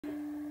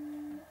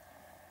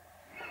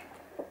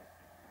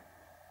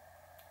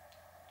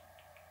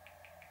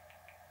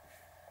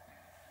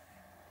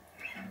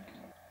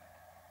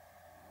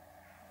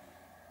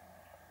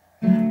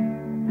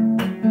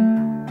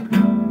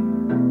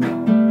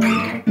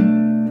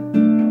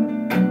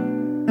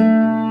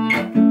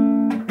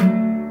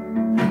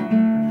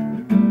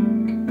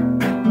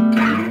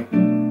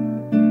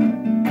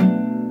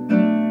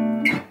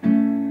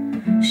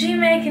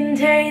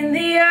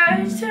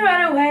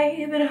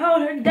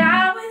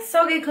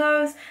soggy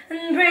clothes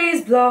and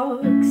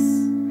Breezeblocks.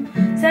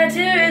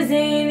 Tattoos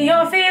in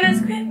your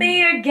fevers grip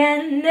me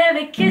again.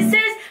 Never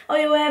kisses, all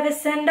you ever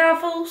send are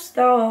full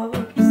stops.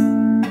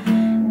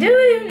 Do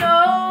you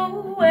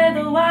know where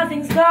the wild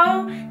things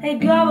go? They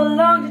go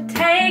along to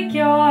take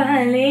your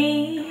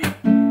honey.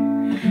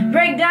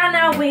 Break down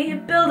now, we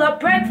build up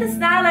breakfast.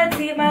 Now let's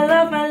eat, my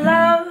love, my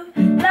love,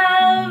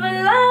 love,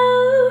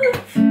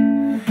 love.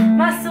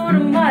 My soul to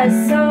my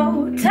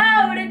soul,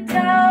 toe to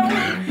toe.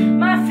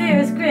 My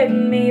fears grip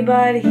me,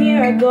 but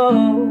here I go.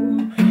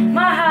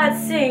 My heart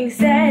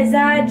sings as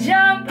I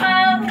jump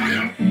up.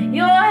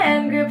 Your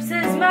hand grips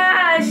as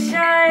my eyes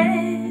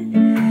shine.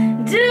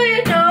 Do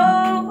you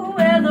know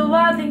where the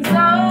wild things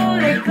go?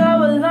 They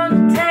go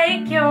along to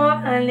take your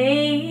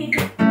honey.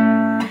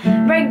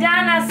 Break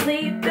down, I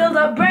sleep, build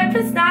up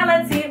breakfast. Now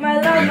let's eat, my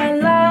love, my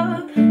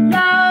love,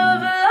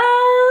 love,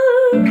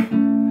 love.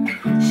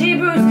 She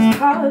bruises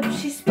cups,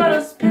 she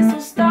sputters, pistol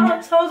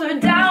stops, holds her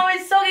down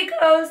with soggy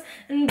clothes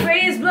and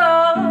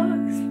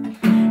Breezeblocks.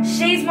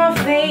 She's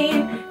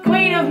morphine,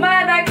 queen of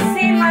my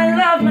vaccine, my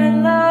love, my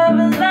love,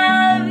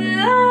 love,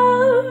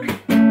 love.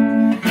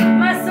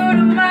 My soul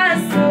to my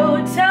soul,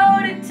 toe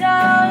to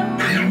toe.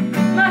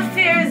 My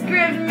fears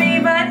grip me,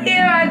 but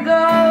here I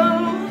go.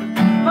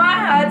 My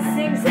heart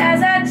sings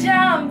as I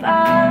jump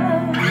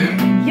up.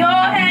 Your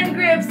hand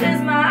grips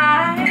as my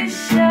eyes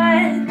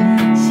shut.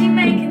 She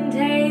may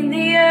contain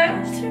the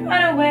urge to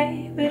run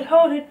away, but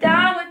hold her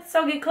down with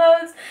soggy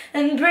clothes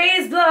and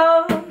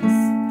Breezeblocks.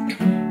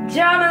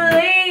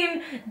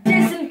 Jamaline,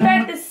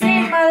 disinfect the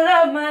scene, my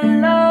love, my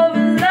love,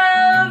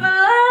 love,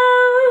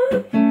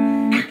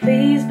 love.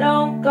 Please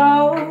don't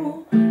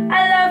go.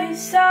 I love you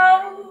so.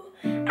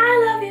 I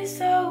love you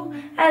so.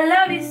 I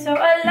love you so.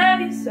 I love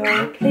you so.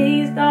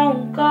 Please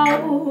don't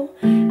go.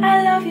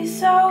 I love you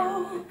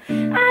so.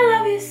 I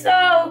love you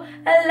so.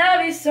 I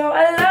love you so.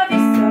 I love you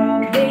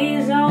so.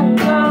 Please don't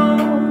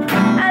go.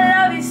 I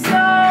love you so.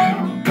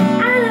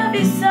 I love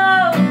you so.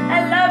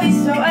 I love you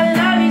so. I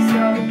love you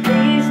so.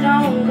 Please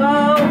don't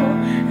go.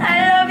 I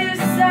love you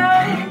so.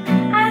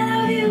 I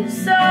love you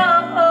so.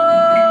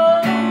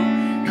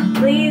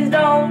 Please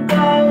don't go.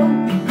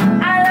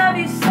 I love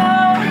you so.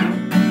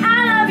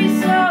 I love you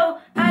so.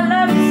 I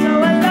love you so.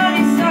 I love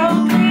you so.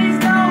 Please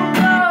don't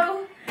go.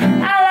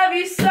 I love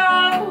you so.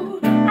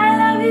 I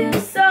love you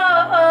so.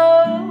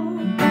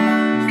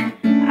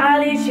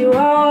 I'll eat you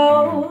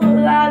whole.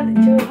 I'll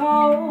eat you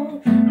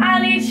whole.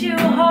 I'll eat you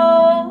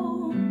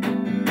whole.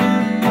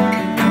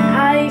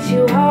 I'll eat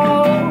you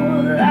whole.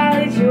 I'll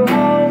eat you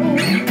whole.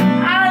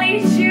 I'll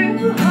eat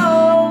you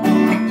whole.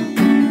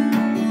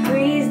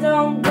 Please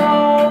don't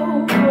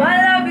go. I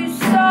love you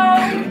so.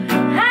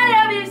 I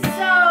love you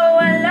so.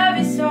 I love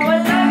you so. I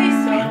love you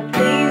so.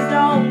 Please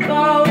don't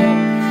go.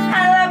 I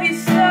love you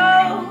so.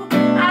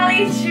 I'll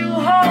eat you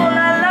whole.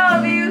 I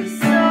love you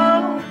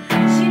so.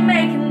 She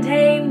may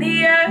contain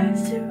the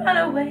urge to run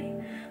away,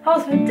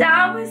 holds her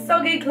down with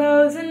soggy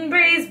clothes and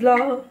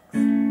Breezeblocks.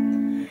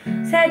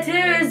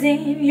 Tattoos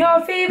in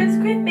your fevers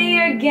grip me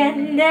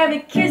again. Never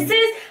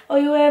kisses, all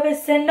you ever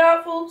send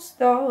are full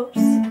stops.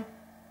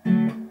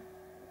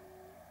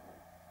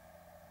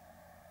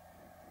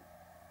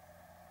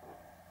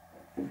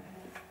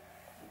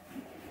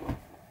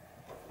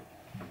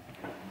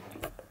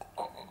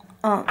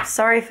 Oh,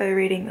 sorry for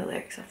reading the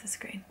lyrics off the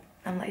screen.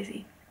 I'm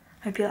lazy.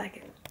 Hope you like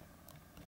it.